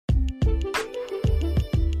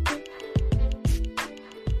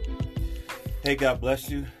Hey, God bless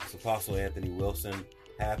you. It's Apostle Anthony Wilson.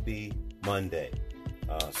 Happy Monday.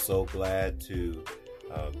 So glad to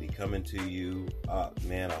be coming to you.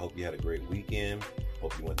 Man, I hope you had a great weekend.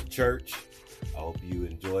 Hope you went to church. I hope you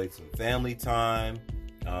enjoyed some family time.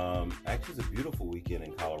 Actually, it's a beautiful weekend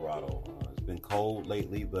in Colorado. It's been cold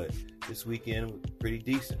lately, but this weekend was pretty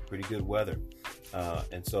decent, pretty good weather.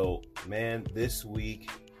 And so, man, this week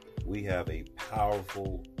we have a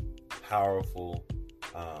powerful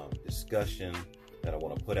discussion that I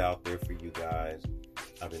want to put out there for you guys.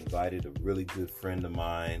 I've invited a really good friend of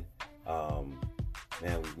mine.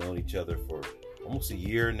 Man, we've known each other for almost a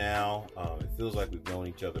year now. It feels like we've known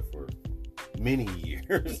each other for many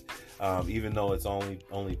years, even though it's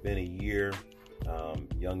only been a year.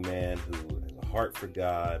 Young man who has a heart for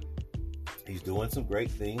God. He's doing some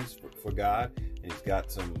great things for God, and he's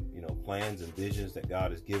got some, plans and visions that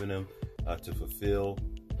God has given him to fulfill.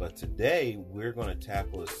 But today we're going to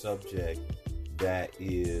tackle a subject that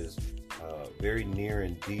is very near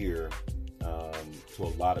and dear to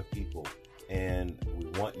a lot of people, and we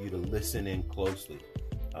want you to listen in closely.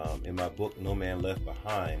 In my book, No Man Left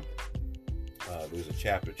Behind, there's a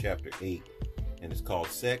chapter 8, and it's called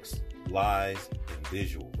Sex, Lies, and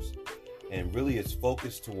Visuals. And really it's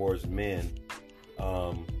focused towards men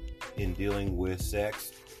in dealing with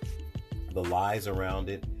sex, the lies around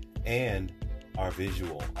it, and our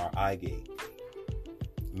visual, our eye gate.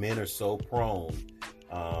 Men are so prone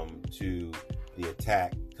to the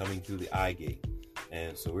attack coming through the eye gate.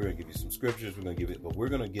 And so we're going to give you some scriptures, but we're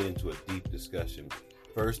going to get into a deep discussion.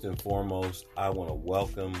 First and foremost, I want to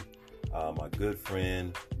welcome my good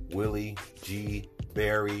friend, Willie G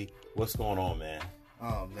Berry. What's going on, man?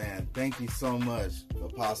 Oh, man. Thank you so much,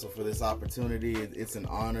 Apostle, for this opportunity. It's an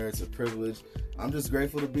honor. It's a privilege. I'm just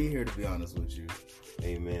grateful to be here, to be honest with you.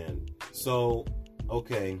 Amen. So,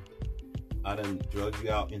 okay, I done drug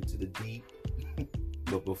you out into the deep,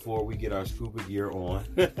 but before we get our scuba gear on,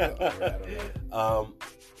 all right.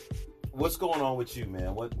 What's going on with you,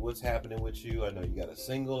 man? What's happening with you? I know you got a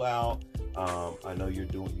single out. I know you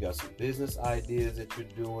got some business ideas that you're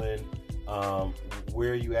doing.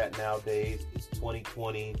 Where are you at nowadays? It's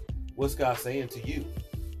 2020. What's God saying to you?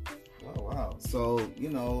 Oh, wow. So,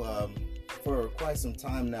 for quite some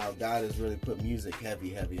time now, God has really put music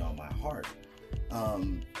heavy on my heart.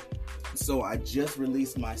 So I just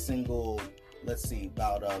released my single,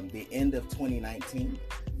 about the end of 2019.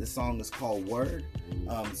 The song is called Word.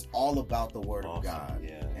 It's all about the Word of God.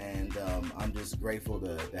 Yeah. And I'm just grateful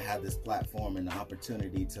to have this platform and the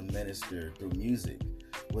opportunity to minister through music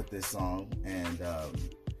with this song. And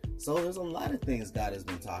so there's a lot of things God has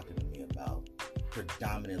been talking to me about,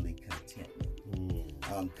 predominantly contentment.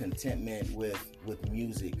 Contentment with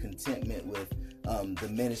music, contentment with the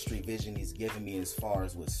ministry vision he's given me as far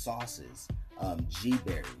as with sauces. G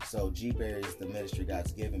Berry. So G Berry is the ministry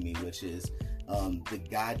God's given me, which is the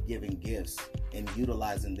God-given gifts and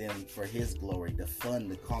utilizing them for his glory to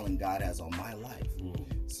fund the calling God has on my life.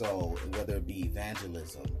 So whether it be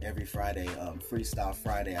evangelism, every Friday, Freestyle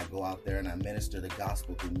Friday, I go out there and I minister the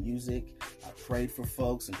gospel through music. I prayed for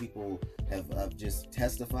folks, and people have just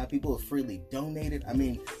testified. People have freely donated. I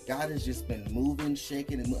mean, God has just been moving,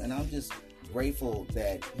 shaking, and I'm just grateful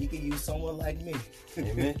that he can use someone like me.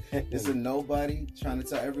 Amen. It's a nobody trying to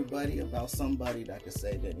tell everybody about somebody that can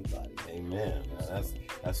save anybody. Amen.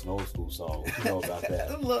 That's an old school song. What you know about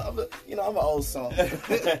that? I'm an old song.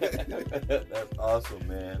 That's awesome,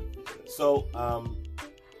 man. So,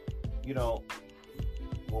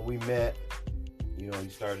 when we met, you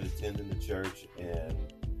started attending the church, and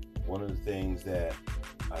one of the things that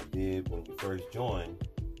I did when we first joined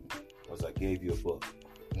was I gave you a book.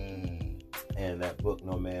 And that book,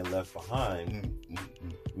 No Man Left Behind,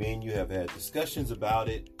 me and you have had discussions about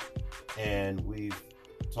it, and we've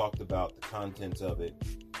talked about the contents of it.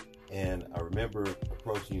 And I remember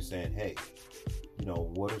approaching you saying, hey,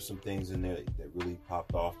 what are some things in there that really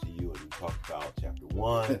popped off to you? And we talked about chapter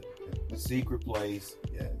 1, the secret place,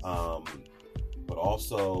 yes. But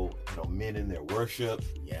also, men in their worship.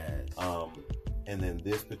 Yes. And then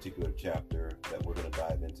this particular chapter that we're going to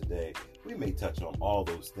dive in today, we may touch on all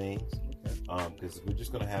those things, because we're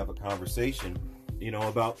just going to have a conversation,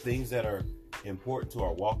 about things that are important to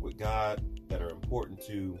our walk with God, that are important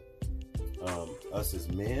to us as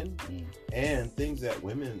men, and things that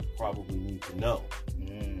women probably need to know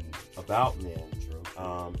about men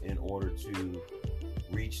in order to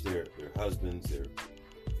reach their husbands, their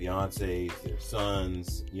fiancés, their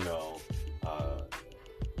sons,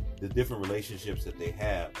 the different relationships that they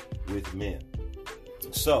have with men.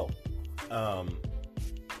 So,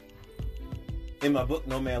 in my book,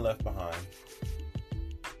 No Man Left Behind,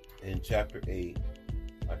 in chapter 8,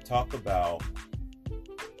 I talk about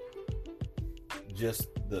just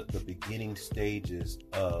the beginning stages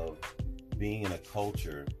of being in a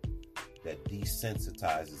culture that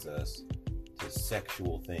desensitizes us to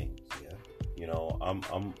sexual things. Yeah. You know,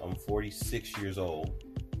 I'm 46 years old,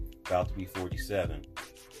 about to be 47,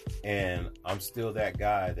 and I'm still that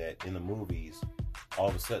guy that in the movies, all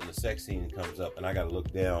of a sudden the sex scene comes up and I got to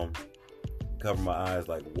look down, cover my eyes,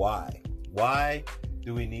 like, why? Why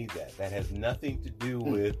do we need that? That has nothing to do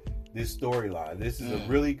with this storyline. This is a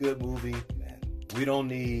really good movie. We don't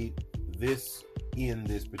need this in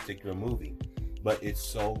this particular movie, but it's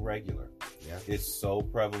so regular. Yeah. It's so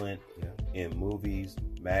prevalent in movies,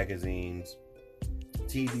 magazines,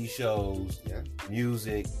 TV shows,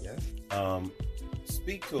 music. Yeah.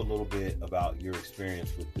 Speak to a little bit about your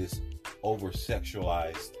experience with this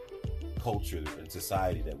over-sexualized culture and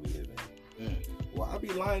society that we live in. Well, I'll be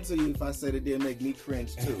lying to you if I said it didn't make me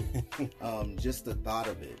cringe too. Just the thought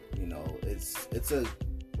of it, you know, it's a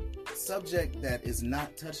subject that is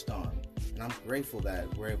not touched on, and I'm grateful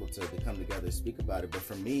that we're able to come together and speak about it. But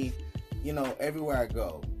for me, you know, everywhere I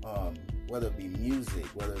go, whether it be music,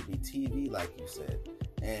 whether it be TV, like you said,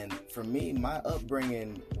 and for me, my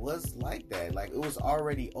upbringing was like that. Like, it was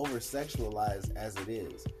already over-sexualized as it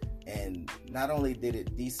is. And not only did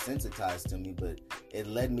it desensitize to me, but it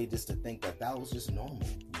led me just to think that was just normal.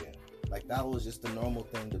 Yeah. Like, that was just the normal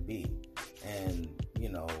thing to be. And, you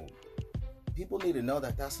know, people need to know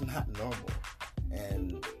that that's not normal.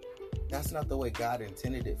 And that's not the way God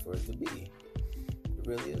intended it for it to be. It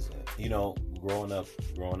really isn't. You know, growing up,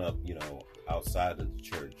 you know, outside of the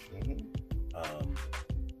church,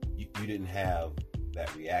 you didn't have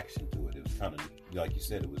that reaction to it. It was kind of, like you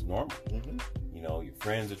said, it was normal. You know, your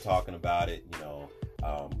friends are talking about it. You know,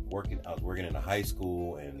 I was working in a high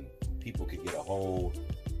school, and people could get a hold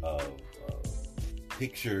of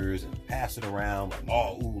pictures and pass it around, like,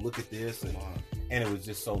 oh, ooh, look at this, and it was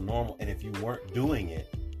just so normal. And if you weren't doing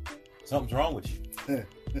it, something's wrong with you.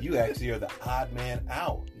 You actually are the odd man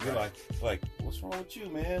out. You're like, what's wrong with you,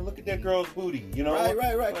 man? Look at that girl's booty. You know,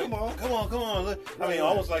 right. Like, come on. Look. I mean,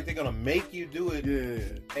 almost like they're gonna make you do it.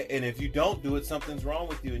 Yeah. And if you don't do it, something's wrong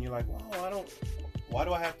with you. And you're like, well, why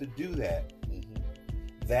do I have to do that?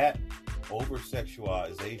 That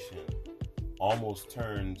over-sexualization almost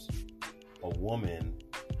turns a woman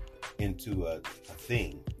into a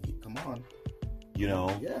thing. Come on. You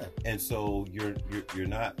know? Yeah. And so you're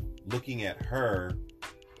not looking at her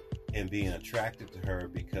and being attracted to her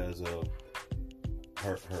because of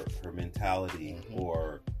her mentality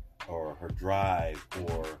or her drive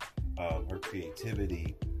or her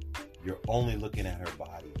creativity. You're only looking at her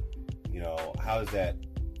body. You know, how does that,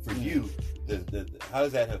 for you, how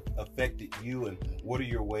does that have affected you, and what are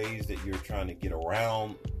your ways that you're trying to get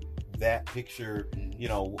around that picture? You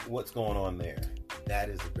know, what's going on there? That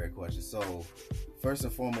is a great question. So, first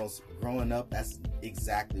and foremost, growing up, that's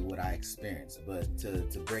exactly what I experienced. But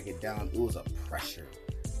to break it down, it was a pressure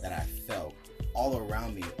that I felt all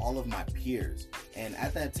around me, all of my peers. And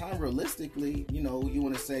at that time, realistically, you know, you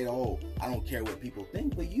want to say, oh, I don't care what people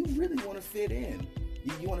think, but you really want to fit in.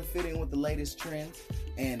 You want to fit in with the latest trends.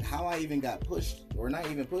 And how I even got pushed, or not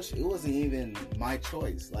even pushed, it wasn't even my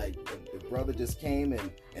choice. Like, the brother just came,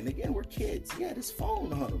 and again, we're kids. He had his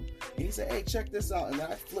phone on him. And he said, hey, check this out. And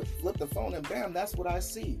then I flip the phone, and bam, that's what I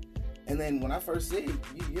see. And then when I first see it,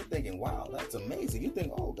 you're thinking, wow, that's amazing. You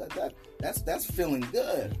think, oh, that's feeling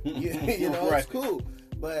good. You know, right. It's cool.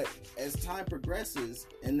 But as time progresses,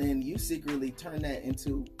 and then you secretly turn that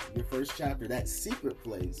into your first chapter, that secret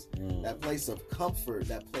place, that place of comfort,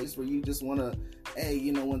 that place where you just want to, hey,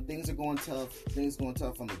 you know, when things going tough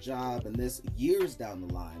on the job, and this years down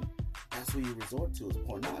the line, that's what you resort to, is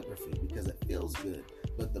pornography, because it feels good.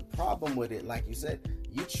 But the problem with it, like you said,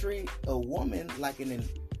 you treat a woman like an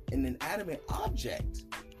inanimate object.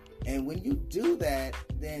 And when you do that,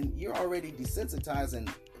 then you're already desensitizing.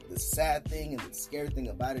 The sad thing and the scary thing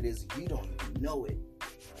about it is you don't even know it.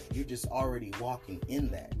 You're just already walking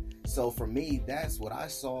in that. So for me, that's what I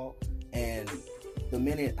saw. And the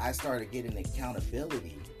minute I started getting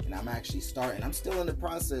accountability, and I'm still in the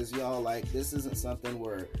process, y'all. Like, this isn't something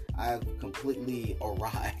where I've completely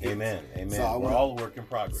arrived. Amen. So we're all a work in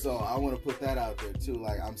progress. So I want to put that out there too.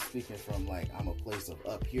 Like, I'm speaking from, like, I'm a place of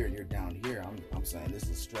up here and you're down here. I'm saying this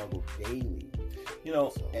is struggle daily. You know,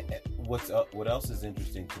 so what else is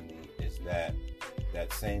interesting to me is that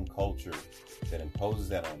same culture that imposes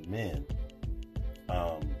that on men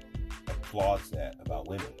applauds that about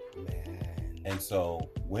women. Man. And so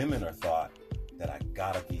women are thought that I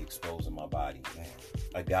gotta be exposing my body. Man.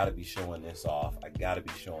 I gotta be showing this off. I gotta be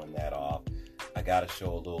showing that off. I gotta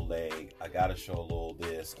show a little leg. I gotta show a little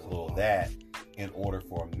this, a little that. in order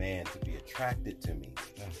for a man to be attracted to me.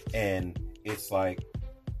 And it's like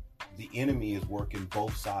the enemy is working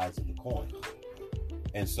both sides of the coin.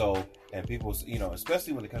 And so, and people, you know,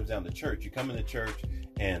 especially when it comes down to church, you come into church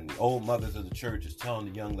and the old mothers of the church is telling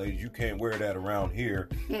the young ladies, you can't wear that around here,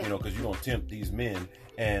 you know, because you don't tempt these men.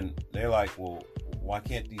 And they're like, well, why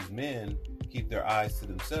can't these men keep their eyes to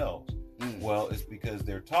themselves? Well, it's because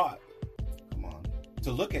they're taught, come on,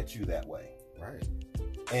 to look at you that way. Right.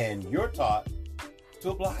 And you're taught to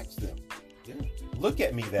oblige them. Yeah. Look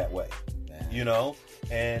at me that way. You know?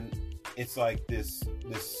 And it's like this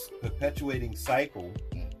perpetuating cycle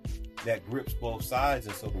that grips both sides.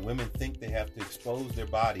 And so the women think they have to expose their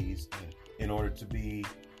bodies in order to be,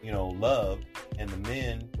 you know, loved. And the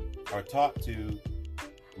men are taught to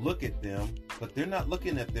look at them, but they're not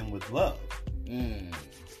looking at them with love.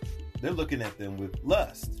 They're looking at them with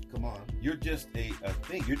lust. Come on. You're just a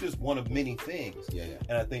thing. You're just one of many things. Yeah.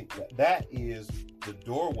 And I think that is the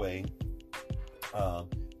doorway to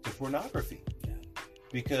pornography. Yeah.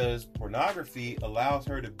 Because pornography allows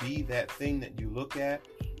her to be that thing that you look at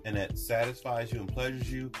and that satisfies you and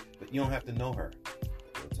pleasures you, but you don't have to know her.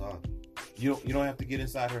 Real talk. You don't have to get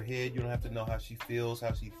inside her head. You don't have to know how she feels,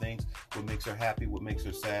 how she thinks, what makes her happy, what makes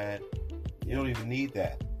her sad. You don't even need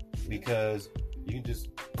that, because you can just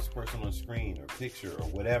this person on the screen or picture or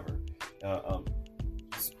whatever.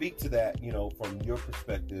 Speak to that, you know, from your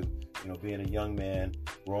perspective, you know, being a young man,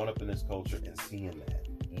 growing up in this culture and seeing that.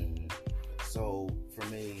 So for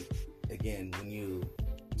me, again, when you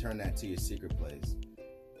turn that to your secret place,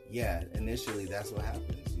 yeah, initially that's what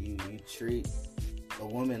happens. You treat a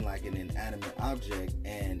woman like an inanimate object,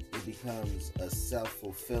 and it becomes a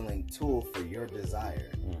self-fulfilling tool for your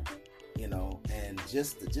desire. You know, and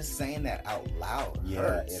just saying that out loud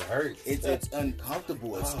hurts. It hurts. It's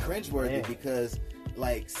uncomfortable. It's cringeworthy, because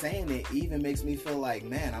like saying it even makes me feel like,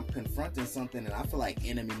 man, I'm confronting something, and I feel like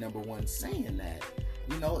enemy number one saying that.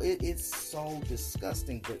 You know, it's so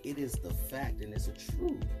disgusting, but it is the fact, and it's a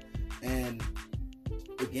truth. And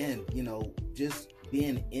again, you know, just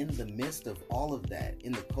being in the midst of all of that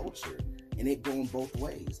in the culture, and it going both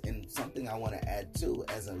ways. And something I want to add too,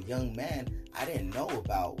 as a young man, I didn't know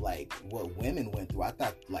about like what women went through. I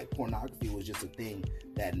thought like pornography was just a thing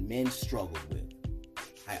that men struggled with.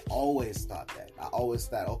 I always thought that. I always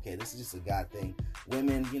thought, okay, this is just a guy thing.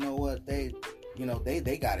 Women, you know what, they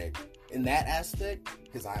got it in that aspect,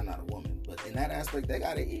 because I'm not a woman, but in that aspect, they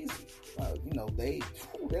got it easy. You know, they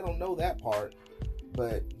don't know that part,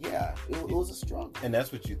 but yeah, it was a struggle. And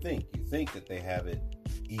that's what you think. You think that they have it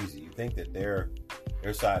easy. You think that their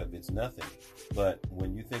side of it's nothing. But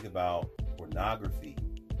when you think about pornography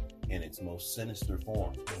in its most sinister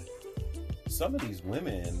form, some of these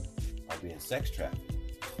women are being sex trafficked.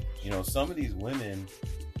 You know, some of these women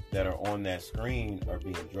that are on that screen are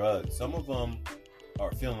being drugged. Some of them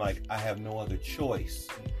are feeling like, I have no other choice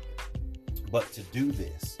but to do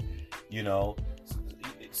this. You know,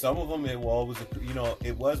 some of them, it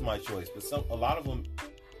was my choice, but a lot of them,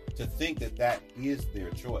 to think that is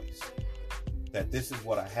their choice, that this is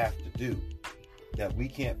what I have to do, that we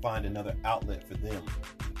can't find another outlet for them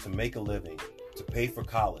to make a living, to pay for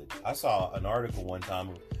college. I saw an article one time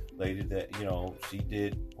of a lady that, you know, she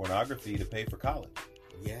did pornography to pay for college.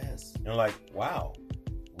 Yes. And I'm like, wow,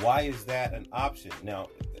 why is that an option? Now,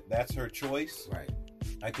 that's her choice. Right.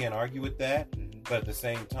 I can't argue with that. But at the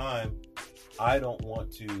same time, I don't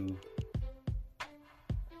want to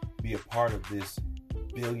be a part of this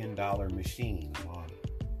billion-dollar machine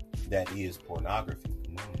that is pornography.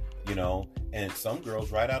 You know, and some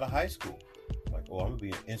girls right out of high school, like, oh, I'm gonna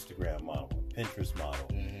be an Instagram model, a Pinterest model,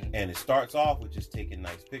 and it starts off with just taking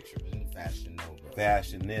nice pictures, fashion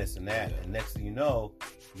this and that, and next thing you know,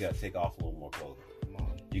 you gotta take off a little more clothing.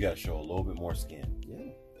 You gotta show a little bit more skin.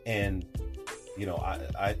 Yeah. And you know, I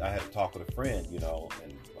had a talk with a friend, you know,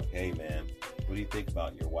 and like, hey man, what do you think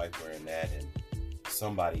about your wife wearing that, and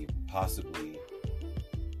somebody possibly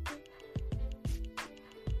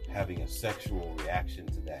having a sexual reaction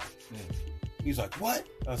to that? He's like, what?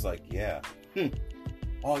 I was like, yeah.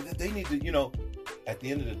 Oh, they need to, you know, at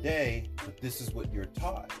the end of the day, but this is what you're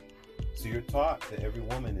taught. So you're taught that every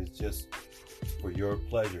woman is just for your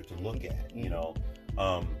pleasure to look at, you know.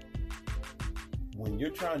 When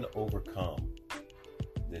you're trying to overcome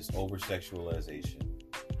this over-sexualization,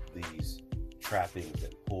 these trappings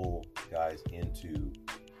that pull guys into,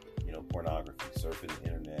 you know, pornography, surfing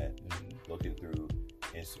the internet, looking through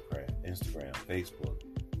Instagram, Facebook,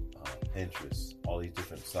 Pinterest, all these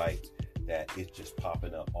different sites, that it's just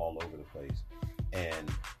popping up all over the place.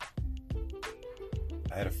 And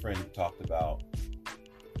I had a friend who talked about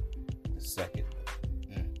the second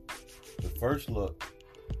look. The first look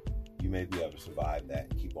you may be able to survive that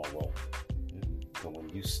and keep on rolling. But when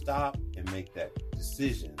you stop and make that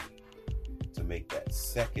decision to make that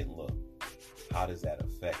second look, how does that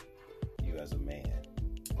affect you as a man?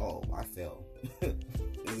 Oh, I fail.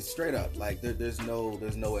 Straight up, like there's no way to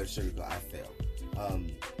sugarcoat. I fail.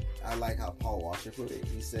 I like how Paul Washer put it.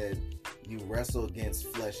 He said, "You wrestle against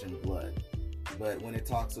flesh and blood," but when it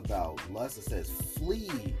talks about lust, it says,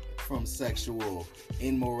 "Flee from sexual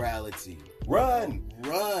immorality." Run,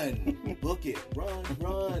 book it,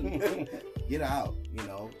 run, get out.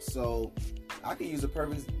 So I could use a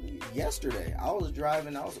perfect. Yesterday, I was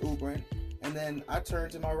driving, I was Ubering. And then I turn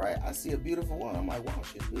to my right. I see a beautiful woman. I'm like, wow,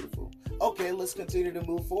 she's beautiful. Okay, let's continue to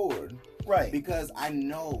move forward. Right. Because I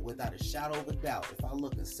know without a shadow of a doubt, if I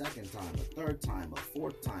look a second time, a third time, a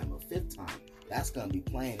fourth time, a fifth time, that's going to be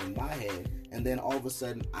playing in my head. And then all of a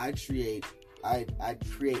sudden, I create a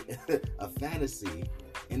fantasy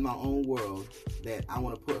in my own world that I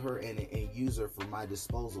want to put her in and use her for my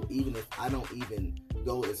disposal, even if I don't even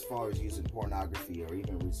go as far as using pornography or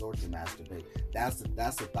even resort to masturbate. That's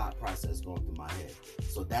the thought process going through my head.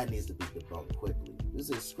 So that needs to be debunked quickly. This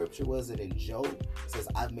is scripture, was it in Job? It says,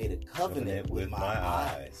 I've made a covenant with my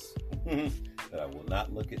eyes. That I will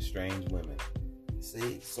not look at strange women.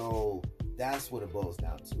 See, so that's what it boils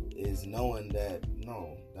down to, is knowing that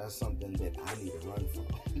no, that's something that I need to run from.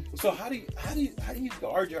 So how do you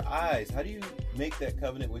guard your eyes? How do you make that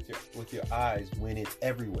covenant with your eyes when it's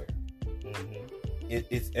everywhere? Mm-hmm.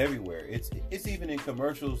 It's everywhere. It's even in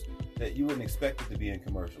commercials that you wouldn't expect it to be in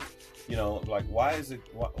commercials. Like why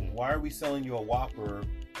are we selling you a Whopper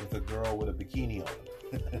with a girl with a bikini on?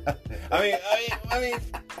 I mean,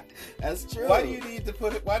 that's true. Why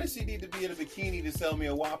does she need to be in a bikini to sell me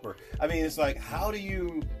a Whopper? I mean, it's like, how do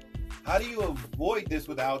you avoid this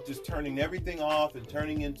without just turning everything off and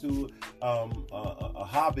turning into a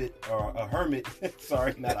hobbit or a hermit?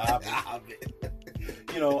 Sorry, not a hobbit.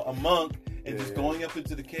 A monk, and just going up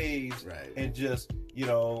into the caves, right. And just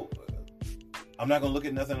I'm not gonna look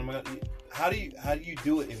at nothing. How do you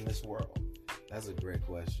do it in this world? That's a great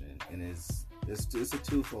question, and it's a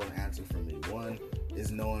twofold answer for me. One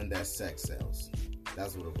is knowing that sex sells.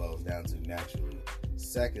 That's what it boils down to naturally.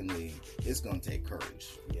 Secondly, it's gonna take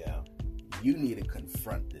courage. Yeah, you need to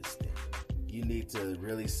confront this thing. You need to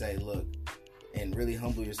really say, look, and really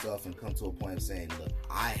humble yourself and come to a point of saying, look,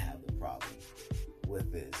 I have the problem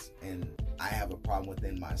with this, and I have a problem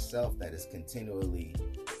within myself that is continually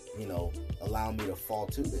allowing me to fall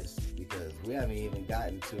to this, because we haven't even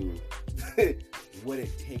gotten to what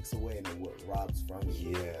it takes away and what robs from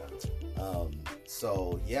you.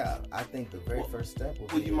 I think the very first step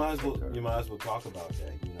would be you might as well talk about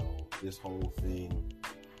that. This whole thing,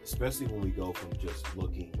 especially when we go from just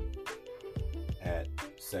looking at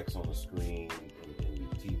sex on the screen in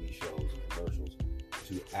TV shows and commercials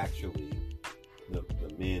to actually the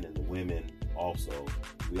men and the women. Also,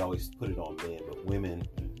 we always put it on men, but women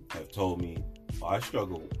have told me, I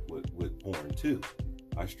struggle with porn too.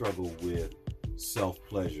 I struggle with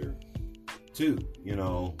self-pleasure too.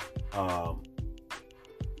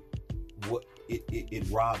 What it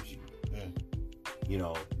robs you.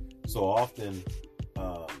 So often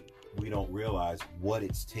we don't realize what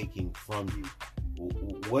it's taking from you.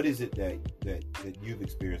 What is it that you've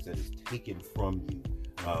experienced that is taken from you?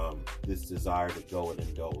 This desire to go and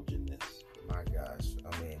indulge in this. My gosh,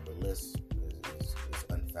 I mean, the list is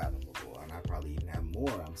unfathomable, and I probably even have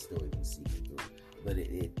more I'm still even seeking through. But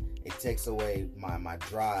it takes away my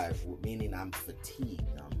drive, meaning I'm fatigued.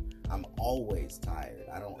 I'm always tired.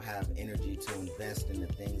 I don't have energy to invest in the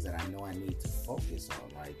things that I know I need to focus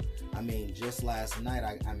on. Just last night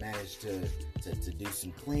I managed to do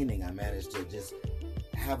some cleaning. I managed to just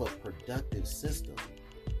have a productive system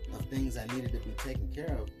of things I needed to be taken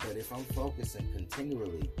care of. But if I'm focusing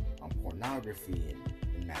continually on pornography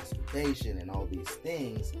and masturbation and all these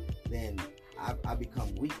things, then I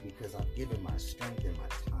become weak because I've given my strength and my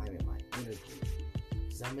time and my energy.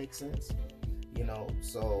 Does that make sense?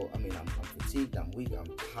 So I'm fatigued, I'm weak, I'm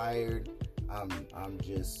tired, I'm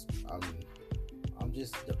just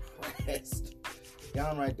depressed,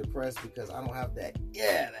 downright depressed, because I don't have that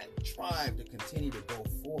drive to continue to go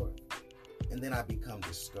forth. And then I become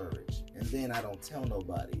discouraged, and then I don't tell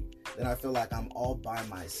nobody. Then I feel like I'm all by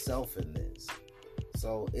myself in this.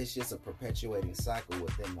 So it's just a perpetuating cycle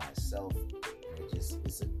within myself, and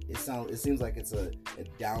it seems like it's a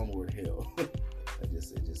downward hill.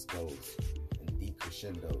 It just goes in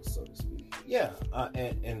decrescendo, so to speak. Yeah,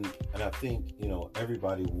 and I think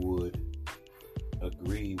everybody would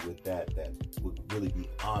agree with that would really be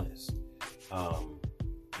honest.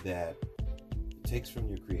 That takes from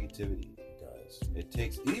your creativity. It does. It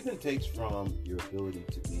even takes from your ability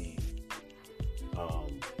to be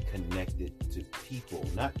connected to people,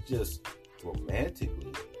 not just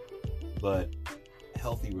romantically, but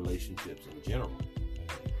healthy relationships in general,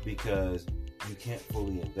 because you can't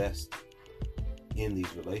fully invest in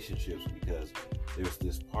these relationships because there's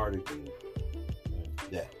this part of you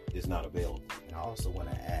that is not available. And I also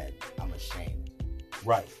want to add, I'm ashamed.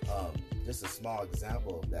 Right. Just a small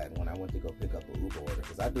example of that, when I went to go pick up an Uber order,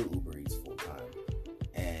 because I do Uber Eats full time,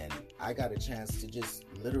 and I got a chance to just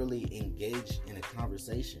literally engage in a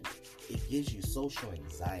conversation. It gives you social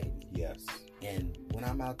anxiety. Yes. And when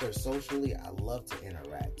I'm out there socially, I love to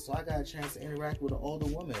interact. So I got a chance to interact with an older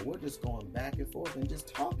woman. We're just going back and forth and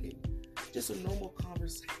just talking. Just a normal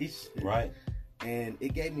conversation. Right. And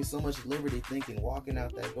it gave me so much liberty thinking, walking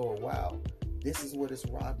out that door, wow, this is what it's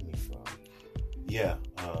robbed me from. Yeah.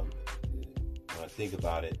 When I think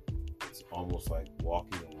about it, it's almost like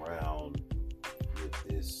walking around with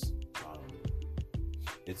this,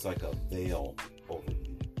 it's like a veil over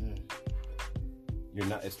you.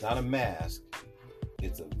 It's not a mask,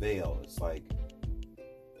 it's a veil. It's like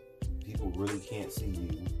people really can't see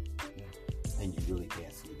you, and you really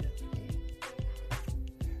can't see them.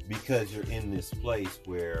 Because you're in this place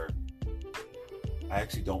where I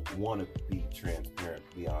actually don't want to be transparent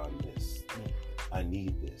beyond this. I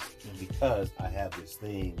need this because I have this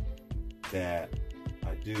thing that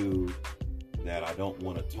I do that I don't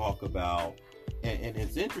want to talk about. And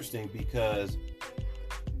it's interesting because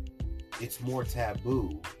it's more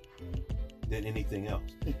taboo than anything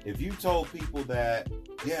else. If you told people that,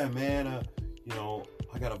 yeah, man,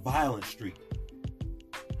 I got a violent streak,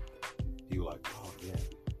 you're like, oh, yeah.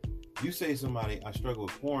 You say somebody, I struggle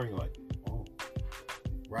with porn, you're like, oh.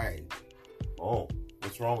 Right. Oh,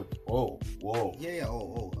 what's wrong with, oh, whoa. Yeah,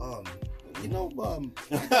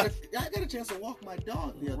 I got a chance to walk my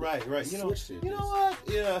dog the other day. Right. You know what?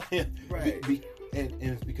 Yeah. Right. And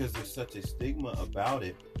it's because there's such a stigma about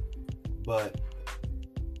it. But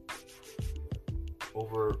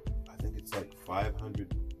over, I think it's like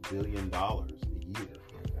 $500 billion a year.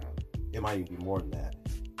 It might even be more than that.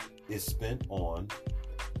 Is spent on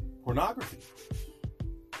pornography.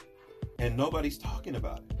 And nobody's talking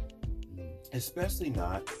about it. Especially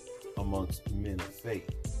not amongst men of faith.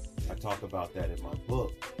 I talk about that in my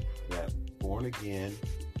book, that born again,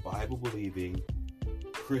 Bible believing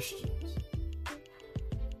Christians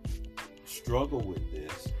struggle with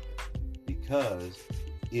this because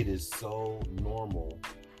it is so normal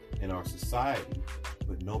in our society,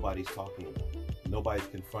 but nobody's talking about it. Nobody's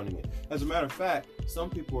confronting it. As a matter of fact, some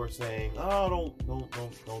people are saying, "Oh,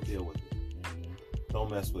 don't deal with it.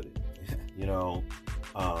 Don't mess with it."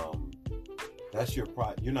 That's your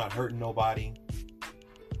pride. You're not hurting nobody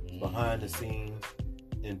behind the scenes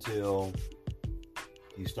until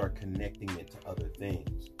you start connecting it to other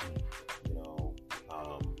things,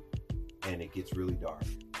 and it gets really dark.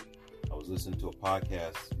 I was listening to a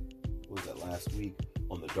podcast, what was that, last week,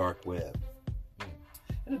 on the dark web.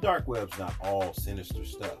 And the dark web's not all sinister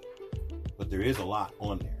stuff, but there is a lot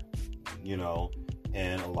on there,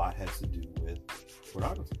 and a lot has to do with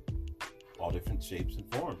pornography, all different shapes and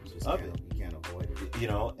forms of it. You can't avoid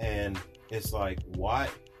it. And it's like, why,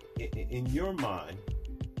 in your mind,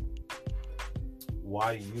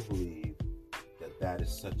 why do you believe that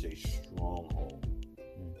is such a stronghold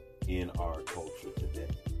in our culture today?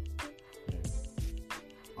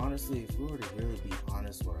 Honestly, if we were to really be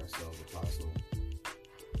honest with ourselves, Apostle,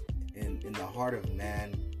 in the heart of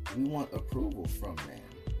man, we want approval from man.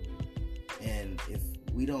 And if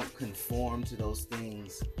we don't conform to those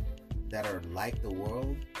things that are like the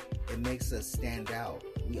world, it makes us stand out.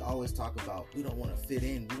 We always talk about we don't want to fit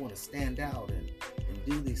in, we want to stand out and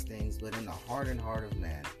do these things, but in the heart of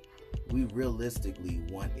man, we realistically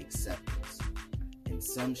want acceptance in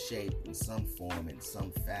some shape, in some form, in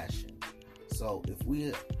some fashion. So if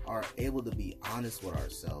we are able to be honest with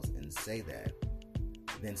ourselves and say that,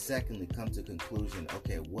 then secondly, come to conclusion,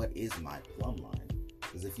 okay, what is my plumb line?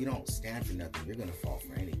 Because if you don't stand for nothing, you're going to fall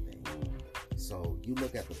for anything. So you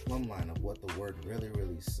look at the plumb line of what the word really,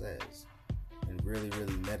 really says and really,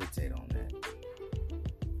 really meditate on that.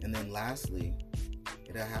 And then lastly,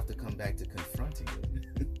 it'll have to come back to confronting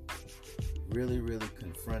it. Really, really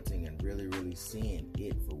confronting and really, really seeing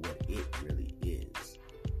it for what it really is.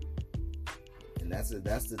 And that's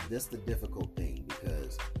the difficult thing,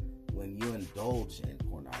 because when you indulge in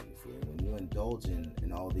pornography and when you indulge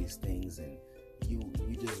in all these things and you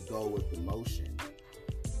just go with the motion,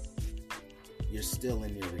 you're still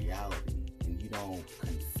in your reality and you don't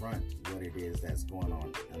confront what it is that's going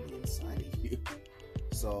on the inside of you.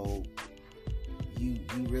 So you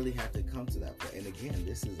really have to come to that point. And again,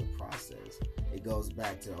 this is a process. It goes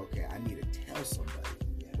back to, okay, I need to tell somebody.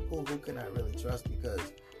 who can I really trust?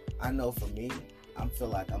 Because I know for me, I feel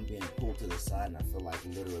like I'm being pulled to the side, and I feel like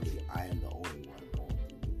literally I am the only one going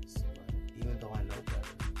through this, but even though I know better.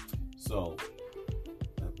 So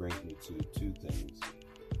that brings me to two things.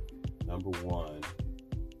 Number one,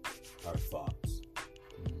 our thoughts.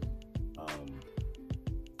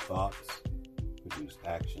 Thoughts produce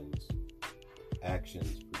actions.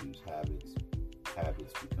 Actions produce habits.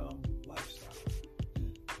 Habits become lifestyle.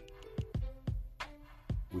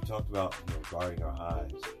 We talked about guarding our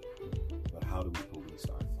eyes, but how do we police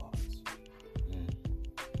our thoughts?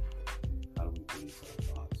 How do we police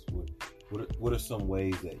our thoughts? What are some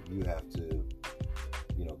ways that you have to,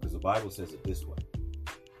 because the Bible says it this way,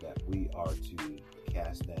 that we are to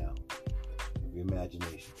cast down every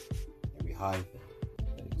imagination, every high thing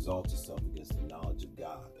that exalts itself against the knowledge of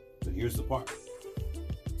God. So here's the part.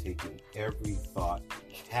 Taking every thought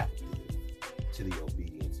captive to the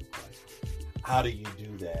obedience of Christ. How do you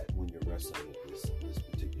do that when you're wrestling with this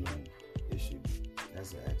particular issue?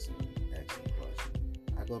 That's an excellent question.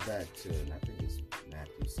 I go back to, and I think it's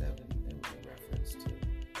Matthew 7 in reference to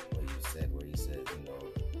what you said, where he says,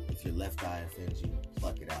 if your left eye offends you,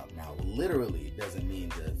 pluck it out. Now, literally, it doesn't mean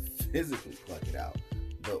to physically pluck it out.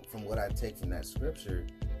 But from what I take from that scripture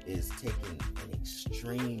is taking an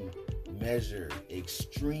extreme measure,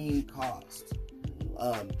 extreme cost.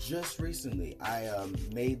 Just recently, I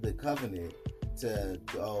made the covenant to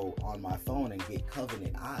go on my phone and get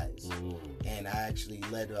covenant eyes. And I actually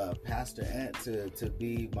led Pastor Ant to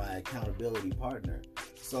be my accountability partner.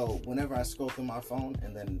 So whenever I scroll through my phone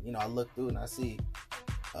and then, I look through and I see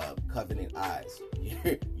covenant eyes,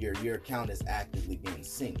 your account is actively being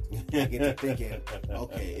synced. I get to thinking,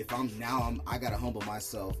 okay, if I gotta humble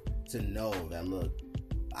myself to know that, look,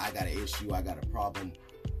 I got an issue, I got a problem,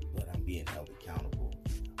 but I'm being held accountable.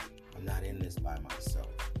 I'm not in this by myself.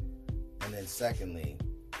 And then secondly,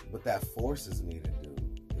 what that forces me to do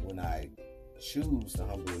when I choose to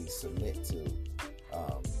humbly submit to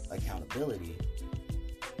accountability,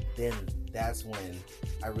 then that's when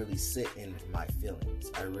I really sit in my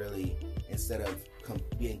feelings. I really, instead of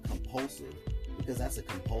being compulsive, because that's a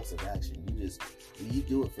compulsive action. When you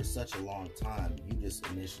do it for such a long time, you just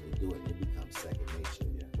initially do it and it becomes second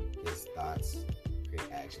nature. His thoughts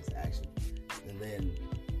create actions. And then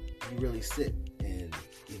you really sit, and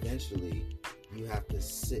eventually you have to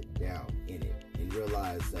sit down in it and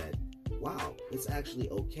realize that, wow, it's actually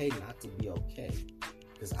okay not to be okay.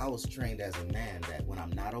 Because I was trained as a man that when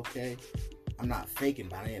I'm not okay, I'm not faking,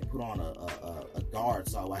 but I didn't put on a guard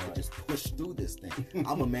so I could just push through this thing.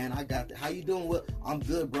 I'm a man. I got that. How you doing? Well, I'm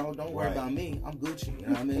good, bro. Don't worry about me. I'm Gucci. You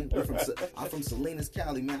know what I mean? I'm from Salinas,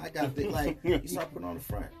 Cali, man. I got this. Like, you start putting on the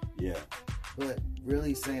front. Yeah. But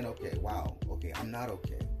really saying, okay, wow, okay, I'm not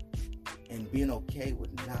okay. And being okay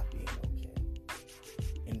with not being okay.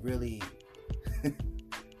 And really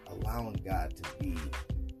allowing God to be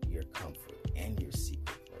your comfort and your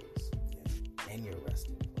secret place and your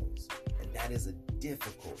resting place. And that is a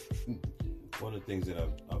difficult thing to do. One of the things that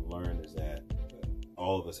I've learned is that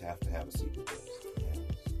all of us have to have a secret place.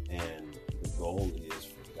 And the goal is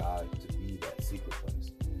for God to be that secret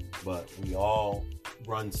place. But we all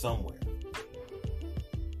run somewhere.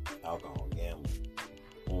 Alcohol, gambling,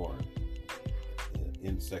 porn,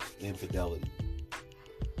 infidelity.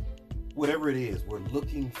 Whatever it is, we're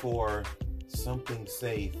looking for something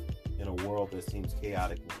safe in a world that seems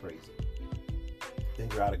chaotic and crazy.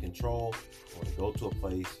 Things are out of control. I want to go to a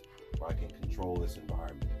place where I can control this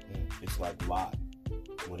environment. It's like Lot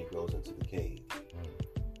when he goes into the cave.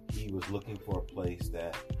 He was looking for a place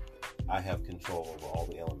that I have control over all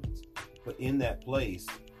the elements. But in that place,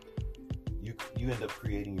 you end up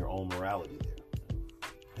creating your own morality there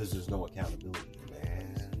because there's no accountability in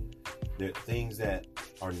that. There, things that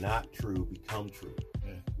are not true become true.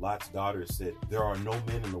 Lot's daughter said, there are no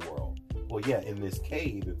men in the world. Well, yeah, in this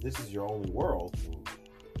cave, if this is your only world,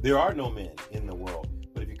 there are no men in the world.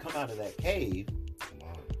 But if you come out of that cave,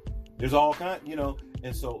 there's all kinds,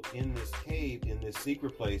 and so in this cave, in this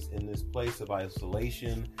secret place, in this place of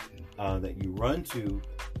isolation that you run to,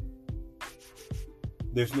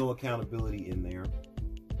 there's no accountability in there,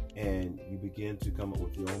 and you begin to come up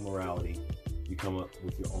with your own morality. You come up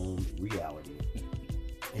with your own reality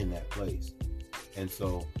in that place. And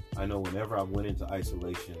so I know whenever I went into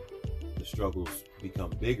isolation, the struggles become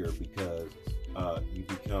bigger because you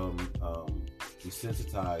become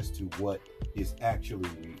desensitized to what is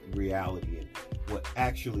actually reality and what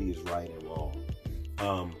actually is right and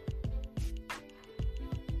wrong.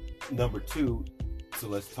 Number two, so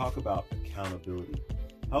let's talk about accountability.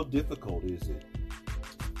 How difficult is it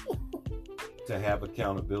to have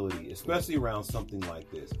accountability, especially around something like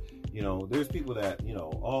this? You know, there's people that, you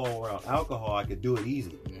know, oh, around alcohol, I could do it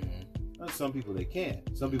easy. Some people they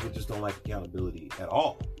can't. Some people just don't like accountability at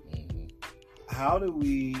all. How do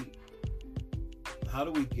we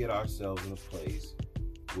get ourselves in a place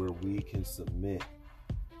where we can submit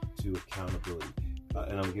to accountability?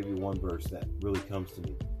 And I'll give you one verse that really comes to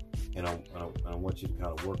me, and I want you to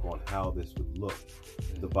kind of work on how this would look.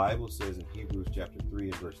 The Bible says in Hebrews chapter 3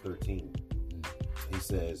 and verse 13, he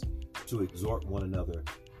says to exhort one another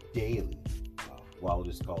daily while it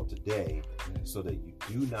is called today, so that you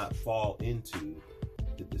do not fall into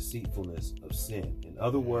the deceitfulness of sin. In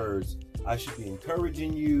other words, I should be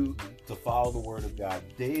encouraging you to follow the word of God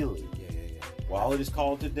daily while it is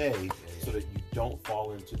called today, so that you don't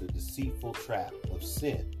fall into the deceitful trap of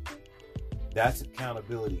sin. That's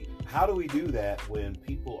accountability. How do we do that when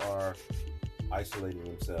people are isolating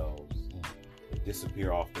themselves? They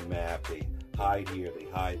disappear off the map. They hide here, they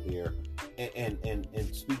hide there. And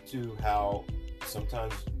speak to how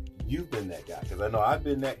sometimes you've been that guy, because I know I've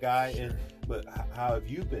been that guy, but how have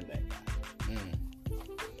you been that guy?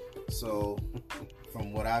 So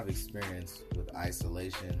from what I've experienced with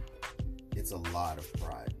isolation, it's a lot of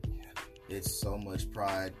pride. It's so much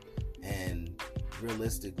pride, and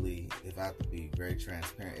realistically, if I have to be very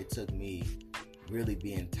transparent, it took me really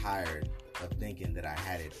being tired of thinking that I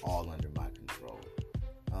had it all under my control.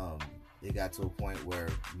 It got to a point where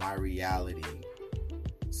my reality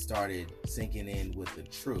started sinking in with the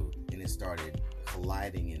truth, and it started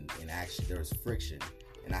colliding in action. There was friction,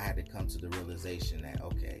 and I had to come to the realization that,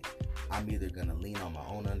 okay, I'm either going to lean on my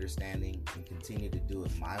own understanding and continue to do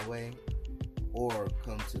it my way, or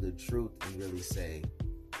come to the truth and really say,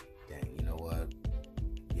 dang, you know what?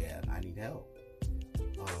 Yeah, I need help.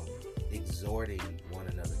 Exhorting one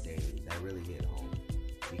another daily, that really hit home,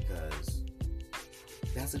 because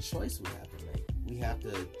that's a choice we have to make. We have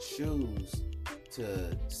to choose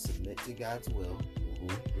to submit to God's will.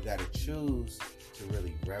 We got to choose to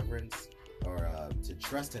really reverence, or to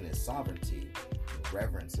trust in His sovereignty, and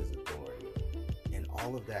reverence His authority. And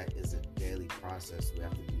all of that is a daily process we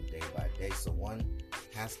have to do day by day. So one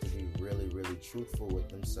has to be really, really truthful with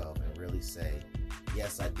themselves and really say,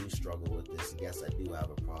 yes, I do struggle with this. Yes, I do have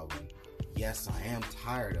a problem. Yes, I am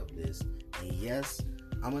tired of this. And yes,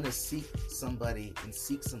 I'm going to seek somebody and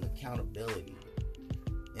seek some accountability,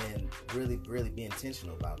 and really, really be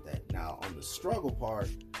intentional about that. Now, on the struggle part,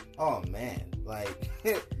 oh man, like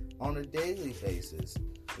on a daily basis,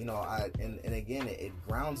 you know, and again, it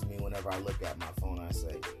grounds me whenever I look at my phone and I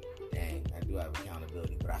say, dang, I do have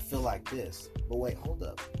accountability, but I feel like this. But wait, hold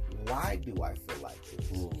up. Why do I feel like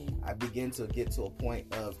this? I begin to get to a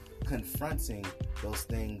point of confronting those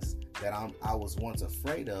things that I was once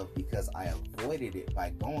afraid of, because I avoided it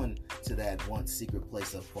by going to that one secret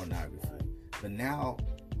place of pornography. But now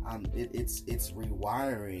it's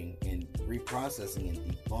rewiring and reprocessing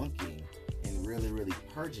and debunking and really, really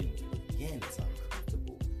purging it. Again, it's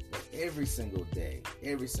uncomfortable. But every single day,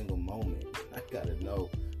 every single moment, I gotta know,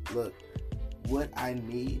 look, what I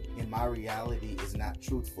need in my reality is not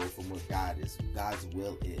truthful from what God's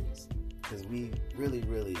will is. Because we really,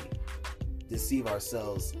 really deceive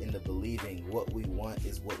ourselves into believing what we want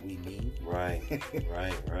is what we need. Right.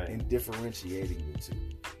 And differentiating the two.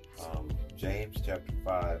 James chapter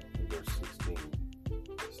 5 and verse 16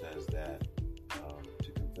 says that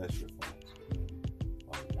to confess your faults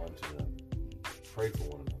one to another, pray for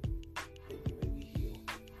one another, that you may be healed.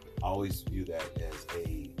 I always view that as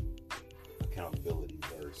a accountability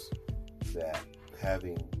verse, that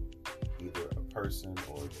having either a person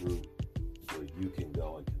or a group where you can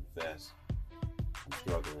go and confess, I'm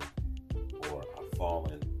struggling, or I've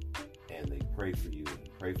fallen, and they pray for you and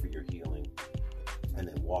pray for your healing, and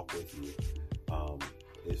then walk with you,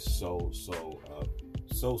 is so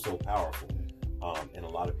powerful. And a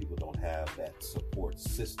lot of people don't have that support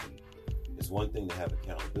system. It's one thing to have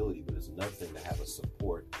accountability, but it's another thing to have a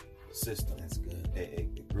support system. That's good. A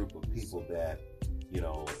group of people that, you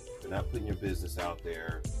know, they're not putting your business out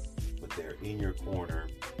there, but they're in your corner.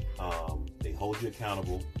 They hold you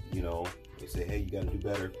accountable. You know, they say, hey, you got to do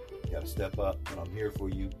better. You got to step up. And I'm here for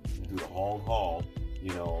you through the long haul.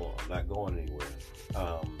 You know, I'm not going anywhere.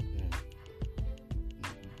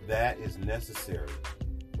 That is necessary,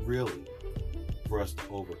 really, for us to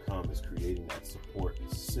overcome, is creating that support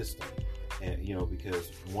system. And, you know,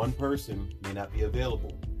 because one person may not be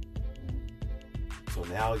available. So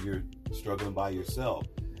now you're struggling by yourself.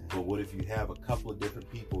 But what if you have a couple of different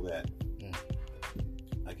people that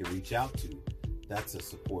I can reach out to? That's a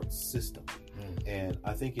support system. And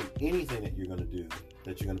I think in anything that you're going to do,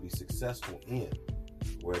 that you're going to be successful in,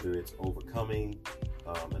 whether it's overcoming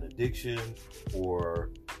an addiction or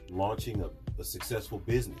launching a successful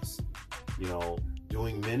business, you know,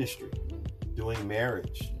 doing ministry, doing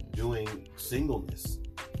marriage, doing singleness.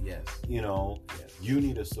 Yes. You know, Yes. you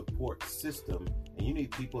need a support system, and you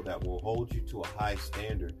need people that will hold you to a high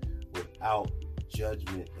standard without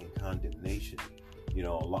judgment and condemnation. You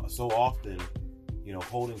know, so often, you know,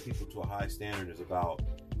 holding people to a high standard is about,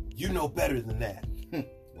 you know better than that.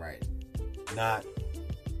 Right. Not,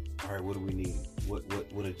 all right, what do we need?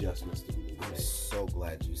 What adjustments do we need to I'm make? so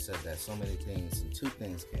glad you said that. So many things, and two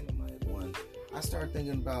things came to mind. One, I started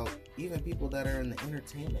thinking about even people that are in the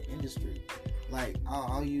entertainment industry. Like,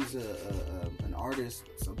 I'll use an artist.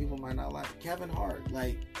 Some people might not like Kevin Hart.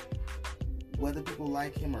 Like, whether people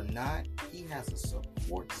like him or not, he has a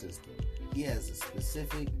support system. He has a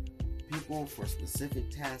specific people for specific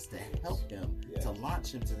tasks to help him to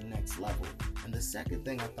launch him to the next level. And the second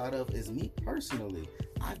thing I thought of is me personally.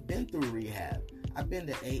 I've been through rehab. I've been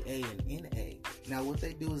to AA and NA. Now what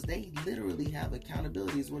they do is they literally have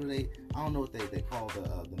accountabilities. What do they? I don't know what they call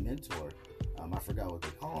the mentor. I forgot what they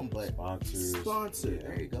call them, but sponsor. Yeah.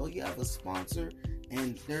 There you go. You have a sponsor,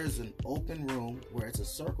 and there's an open room where it's a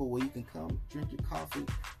circle where you can come drink your coffee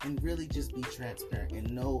and really just be transparent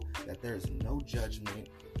and know that there's no judgment.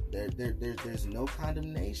 There's no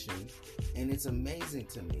condemnation, and it's amazing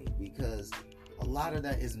to me because a lot of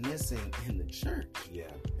that is missing in the church.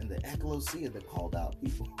 Yeah. In the ecclesia, the called out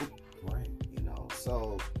people. Right. You know,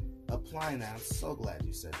 so applying that, I'm so glad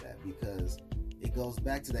you said that because it goes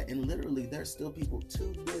back to that. And literally, there's still people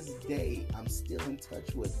to this day I'm still in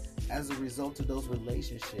touch with as a result of those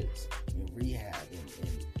relationships in rehab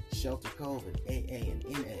and Shelter Cove and AA and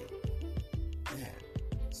NA. Man,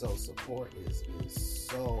 so support is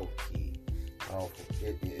so key. Powerful.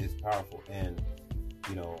 It is powerful. And,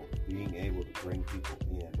 you know, being able to bring people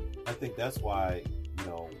in. I think that's why, you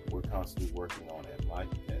know, we're constantly working on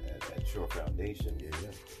at Shore Foundation.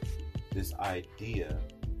 This idea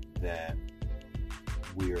that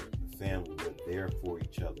we're family, we're there for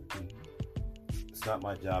each other. It's not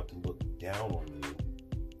my job to look down on you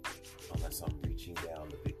unless I'm reaching down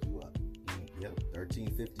to pick you up.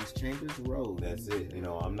 1350s Chambers Road. That's it. You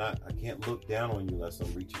know, I can't look down on you unless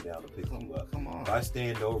I'm reaching down to pick you up. Come on. If I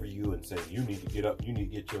stand over you and say, you need to get up, you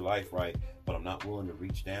need to get your life right, but I'm not willing to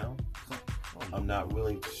reach down, I'm not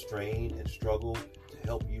willing to strain and struggle to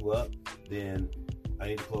help you up, then I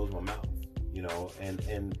need to close my mouth. You know,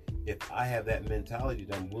 and if I have that mentality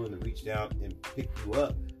that I'm willing to reach down and pick you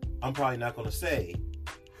up, I'm probably not going to say,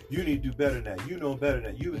 you need to do better than that. You know better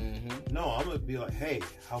than that. No, I'm going to be like, hey,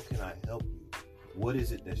 how can I help you? What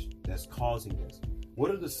is it that's causing this?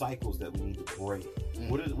 What are the cycles that we need to break?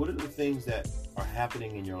 What are the things that are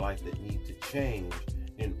happening in your life that need to change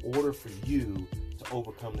in order for you to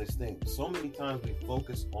overcome this thing? So many times we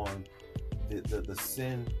focus on the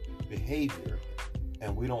sin behavior,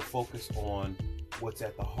 and we don't focus on what's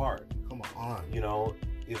at the heart. Come on. You know,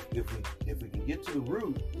 if we can get to the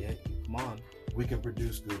root, come on, we can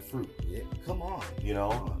produce good fruit. Come on. You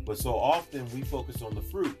know, but so often we focus on the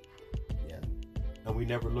fruit. And we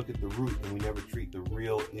never look at the root, and we never treat the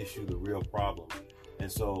real issue, the real problem.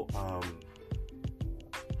 And so,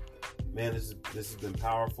 man, this has been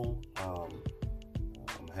powerful. I'm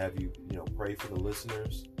gonna have you pray for the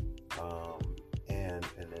listeners, and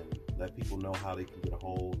then let people know how they can get a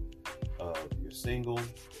hold of your single.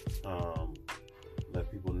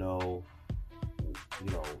 Let people know,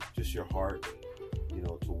 just your heart,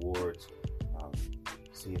 towards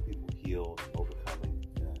seeing people healed and overcoming.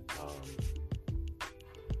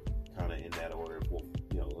 Kind of in that order. Well,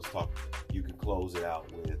 let's talk. You can close it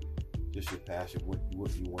out with just your passion,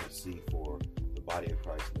 what you want to see for the body of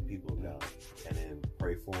Christ and the people of God, and then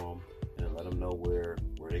pray for them, and then let them know where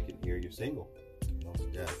they can hear your single.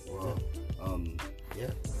 Yeah. Well,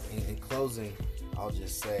 In closing, I'll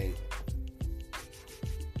just say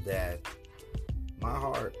that my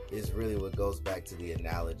heart is really what goes back to the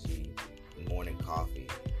analogy morning coffee.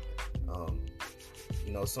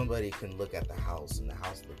 Somebody can look at the house, and the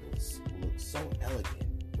house looks so elegant,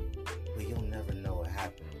 but you'll never know what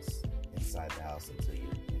happens inside the house until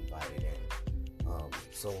you're invited in.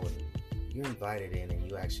 So when you're invited in and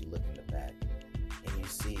you actually look in the back and you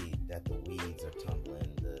see that the weeds are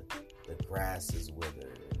tumbling, the grass is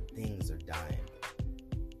withered, and things are dying,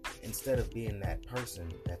 instead of being that person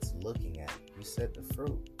that's looking at, you said the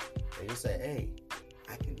fruit, they just say, hey,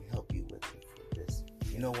 I can help you with this.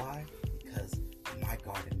 You know why? Because my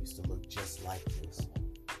garden used to look just like this,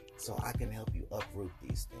 so I can help you uproot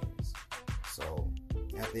these things. So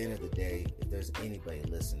at the end of the day, if there's anybody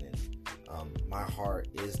listening, my heart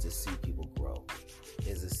is to see people grow,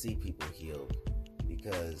 is to see people healed,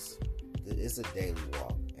 because it's a daily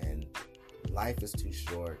walk, and life is too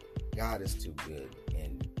short God is too good,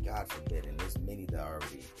 and God forbid, and there's many that are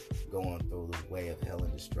already going through the way of hell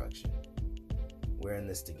and destruction. We're in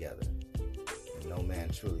this together, and no man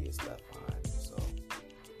truly is left behind. So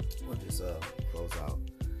we'll just close out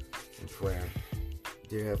in prayer.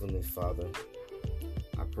 Dear Heavenly Father,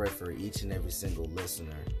 I pray for each and every single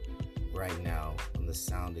listener right now on the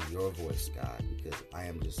sound of your voice, God, because I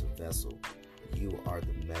am just a vessel. You are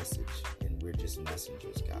the message, and we're just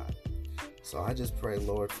messengers, God. So I just pray,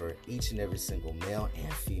 Lord, for each and every single male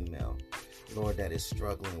and female, Lord, that is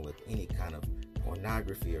struggling with any kind of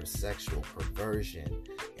pornography or sexual perversion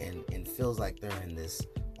and feels like they're in this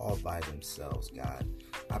all by themselves, God.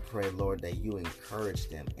 I pray, Lord, that you encourage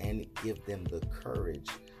them and give them the courage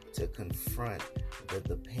to confront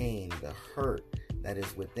the pain, the hurt that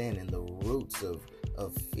is within and the roots of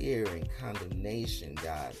fear and condemnation,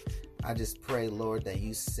 God. I just pray, Lord, that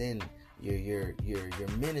you send your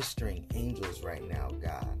ministering angels right now,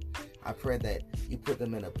 God. I pray that you put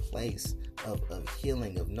them in a place of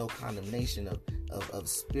healing, of no condemnation, of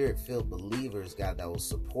spirit-filled believers, God, that will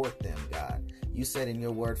support them, God. You said in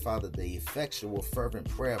your word, Father, the effectual, fervent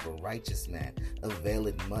prayer of a righteous man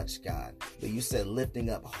availeth much, God. But you said lifting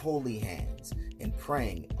up holy hands and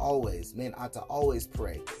praying always. Men ought to always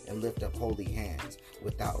pray and lift up holy hands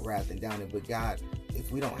without wrath and doubting. But God, if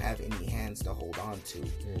we don't have any hands to hold on to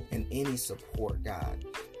and any support, God,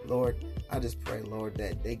 Lord, I just pray, Lord,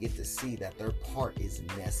 that they get to see that their part is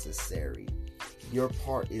necessary. Your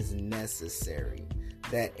part is necessary.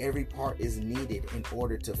 That every part is needed in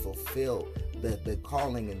order to fulfill the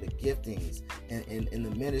calling and the giftings and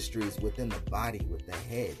the ministries within the body, with the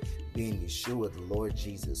head being Yeshua, the Lord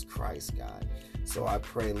Jesus Christ, God. So I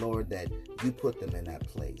pray, Lord, that you put them in that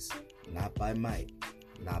place, not by might,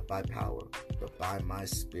 not by power, but by my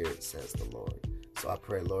spirit, says the Lord. So I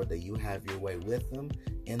pray, Lord, that you have your way with them,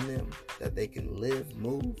 in them, that they can live,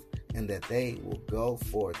 move, and that they will go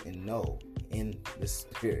forth and know in the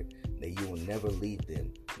spirit that you will never leave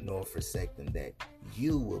them nor forsake them, that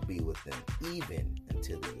you will be with them even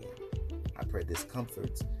until the end. I pray this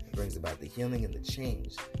comforts, brings about the healing and the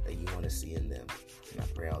change that you want to see in them. And I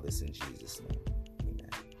pray all this in Jesus' name. Amen.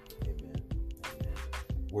 Amen.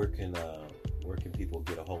 Amen. Where can people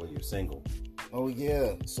get a hold of your single? Oh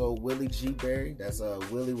yeah, so Willie G Berry, that's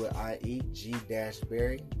Willie with IE,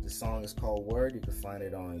 G-Berry. The song is called Word. You can find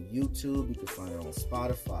it on YouTube, you can find it on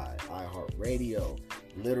Spotify, iHeartRadio.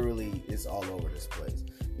 Literally, it's all over this place.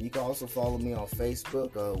 You can also follow me on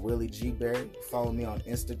Facebook, Willie G Berry. Follow me on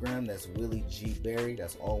Instagram, that's Willie G Berry.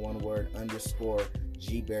 That's all one word,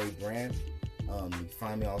 _G Berry brand. You can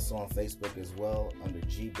find me also on Facebook as well under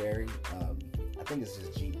G Berry. I think it's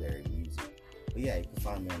just G Berry Music. But yeah, you can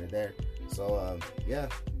find me under there. So yeah,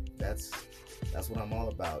 that's what I'm all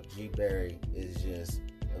about. G Berry is just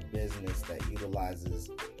a business that utilizes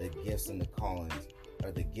the gifts and the callings,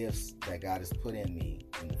 or the gifts that God has put in me,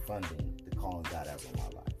 and the funding, the calling God has on my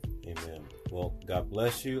life. Amen. Well, God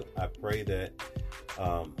bless you. I pray that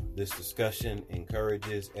this discussion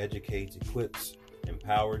encourages, educates, equips,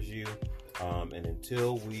 empowers you. And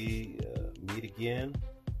until we meet again,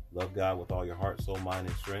 love God with all your heart, soul, mind,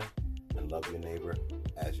 and strength, and love your neighbor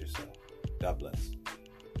as yourself. God bless.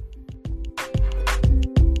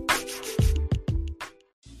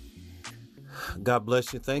 God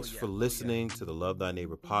bless you. Thanks for listening to the Love Thy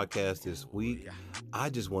Neighbor podcast this week. I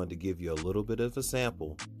just wanted to give you a little bit of a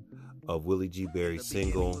sample of Willie G Berry's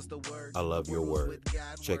single, I Love Your Word.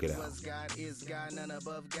 Check it out.